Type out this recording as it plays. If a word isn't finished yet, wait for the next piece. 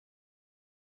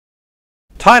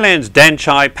Thailand's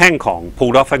Danchai Pankong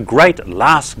pulled off a great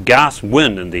last gasp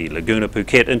win in the Laguna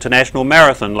Phuket International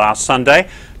Marathon last Sunday,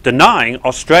 denying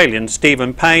Australian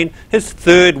Stephen Paine his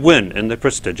third win in the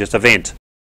prestigious event.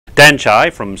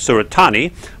 Danchai from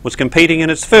Suratani was competing in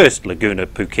his first Laguna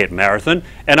Phuket Marathon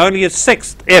and only his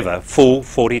sixth ever full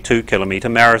 42-kilometre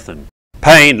marathon.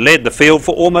 Paine led the field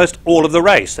for almost all of the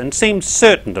race and seemed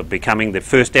certain of becoming the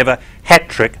first ever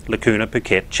hat-trick Laguna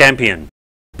Phuket champion.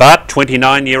 But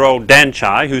 29-year-old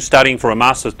Danchai, who's studying for a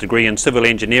master's degree in civil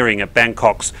engineering at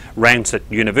Bangkok's Rangsit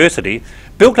University,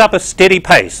 built up a steady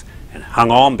pace and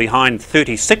hung on behind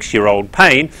 36-year-old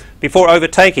Paine before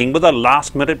overtaking with a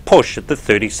last-minute push at the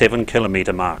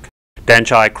 37-kilometre mark.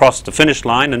 Danchai crossed the finish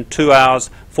line in 2 hours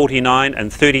 49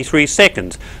 and 33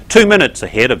 seconds, 2 minutes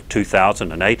ahead of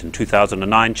 2008 and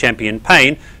 2009 champion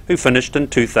Paine, who finished in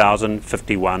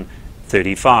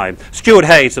 2051.35. Stuart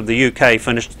Hayes of the UK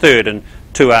finished third in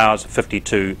 2 hours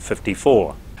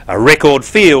 52.54. A record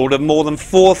field of more than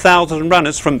 4,000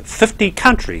 runners from 50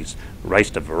 countries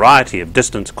raced a variety of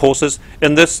distance courses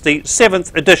in this, the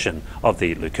 7th edition of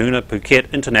the Laguna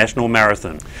Phuket International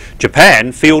Marathon.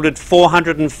 Japan fielded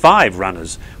 405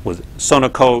 runners, with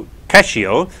Sonoko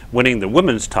Kashio winning the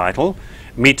women's title.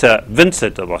 Mita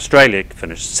Vincent of Australia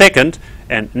finished second,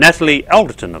 and Natalie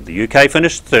Alderton of the UK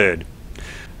finished third.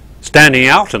 Standing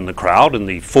out in the crowd in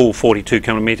the full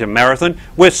 42-kilometre marathon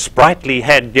were sprightly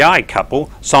Had Yai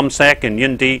couple Somsak and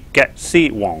Yindi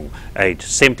Gatsiwong, aged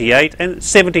 78 and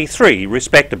 73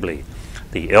 respectively.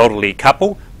 The elderly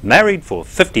couple, married for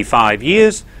 55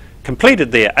 years,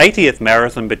 completed their 80th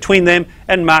marathon between them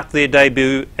and marked their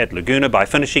debut at Laguna by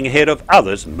finishing ahead of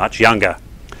others much younger.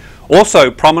 Also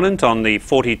prominent on the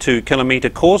 42-kilometre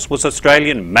course was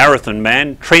Australian marathon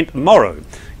man Trent Morrow,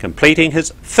 completing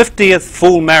his 50th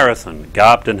full marathon,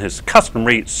 garbed in his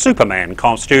customary Superman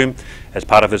costume as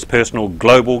part of his personal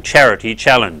global charity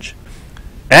challenge.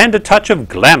 And a touch of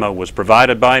glamour was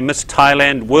provided by Miss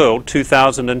Thailand World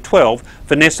 2012,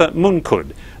 Vanessa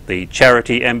Munkud, the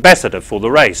charity ambassador for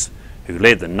the race, who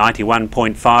led the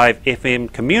 91.5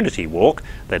 FM community walk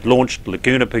that launched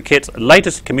Laguna Phuket's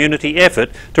latest community effort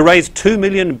to raise 2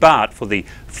 million baht for the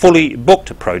Fully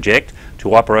Booked project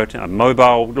to operate a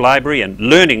mobile library and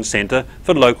learning centre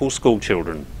for local school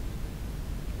children.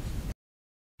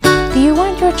 Do you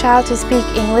want your child to speak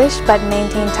English but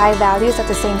maintain Thai values at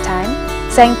the same time?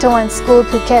 Sangtoan School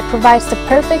Phuket provides the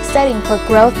perfect setting for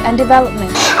growth and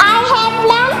development. I have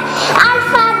learned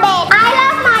alphabet. I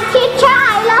love my teacher.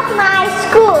 I love my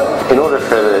school. In order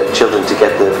for the children to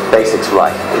get the basics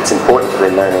right, it's important that they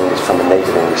learn English from a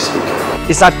native English speaker.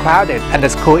 It's not crowded and the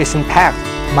school isn't packed.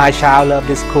 My child loves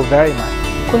this school very much.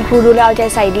 คุณครูดูแลเอาใจ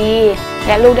ใส่ดีแ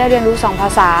ละลูกได้เรียนรู้2 ภา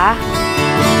ษา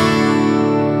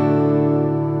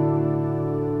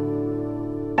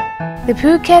The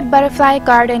Phuket Butterfly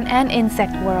Garden and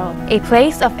Insect World, a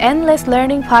place of endless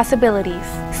learning possibilities.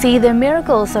 See the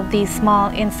miracles of these small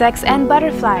insects and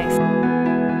butterflies.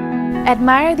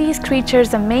 Admire these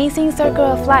creatures' amazing circle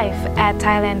of life at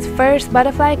Thailand's first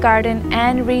Butterfly Garden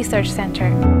and Research Center.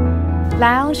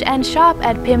 Lounge and shop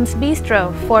at Pim's Bistro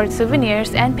for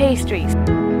souvenirs and pastries.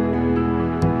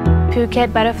 Phuket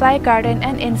Butterfly Garden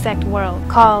and Insect World.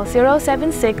 Call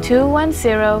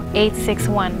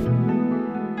 076-210-861.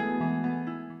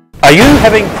 Are you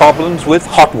having problems with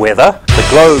hot weather? The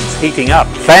globe's heating up.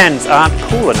 Fans aren't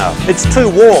cool enough. It's too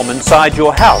warm inside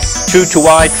your house.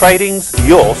 Chuchuai Trading's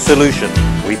your solution.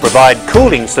 We provide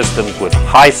cooling systems with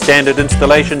high standard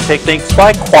installation techniques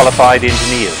by qualified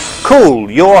engineers. Cool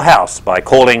your house by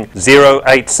calling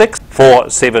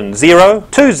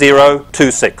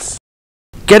 086-470-2026.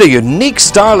 Get a unique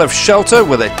style of shelter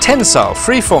with a tensile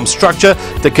freeform structure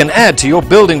that can add to your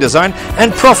building design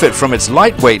and profit from its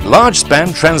lightweight,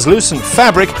 large-span, translucent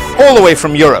fabric all the way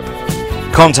from Europe.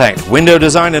 Contact Window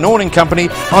Design and Awning Company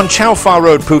on Chow Phar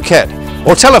Road, Phuket,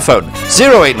 or telephone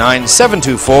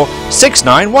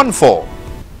 089-724-6914.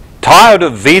 Tired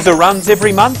of visa runs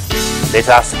every month? Let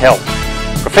us help.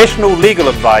 Professional legal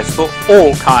advice for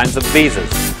all kinds of visas.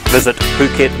 Visit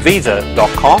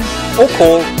PhuketVisa.com or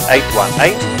call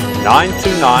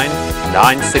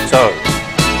 818-929-960.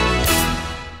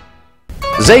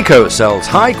 Zayco sells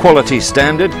high-quality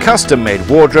standard custom-made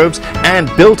wardrobes and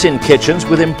built-in kitchens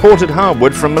with imported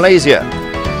hardwood from Malaysia.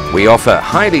 We offer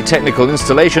highly technical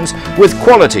installations with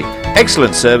quality,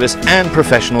 excellent service and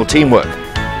professional teamwork.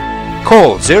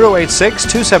 Call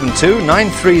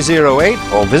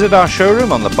 086-272-9308 or visit our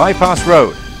showroom on the Bypass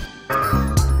Road.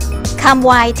 Come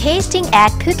wine tasting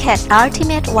at Phuket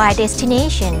Ultimate Wine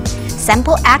Destination.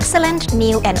 Sample excellent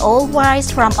new and old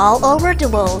wines from all over the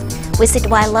world. Visit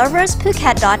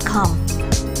wineloversphuket.com.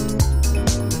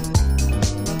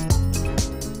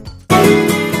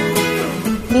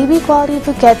 BB Quality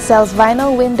Phuket sells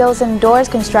vinyl windows and doors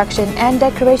construction and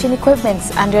decoration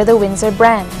equipments under the Windsor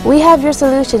brand. We have your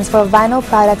solutions for vinyl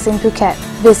products in Phuket.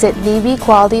 Visit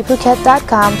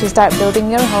bbqualityphuket.com to start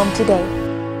building your home today.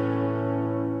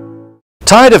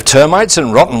 Tired of termites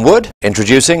and rotten wood?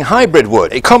 Introducing hybrid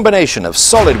wood, a combination of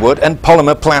solid wood and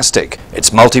polymer plastic.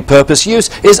 Its multi-purpose use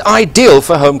is ideal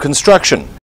for home construction.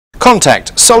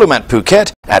 Contact Solumat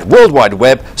Phuket at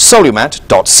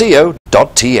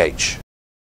worldwideweb.solumat.co.th.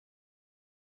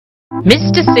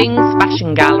 Mr. Singh's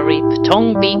Fashion Gallery,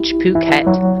 Pankong Beach, Phuket,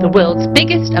 the world's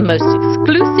biggest and most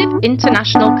exclusive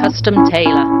international custom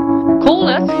tailor.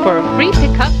 Call us for a free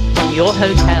pickup from your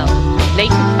hotel.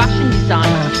 Latest fashion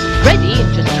designs, ready in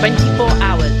just 24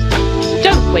 hours.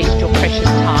 Don't waste your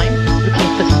precious time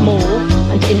looking for small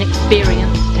and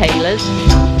inexperienced tailors.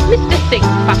 Mr.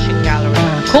 Singh's Fashion Gallery.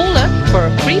 Call us for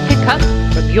a free pickup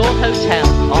from your hotel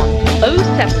on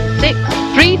 076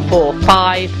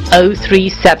 345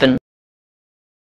 037.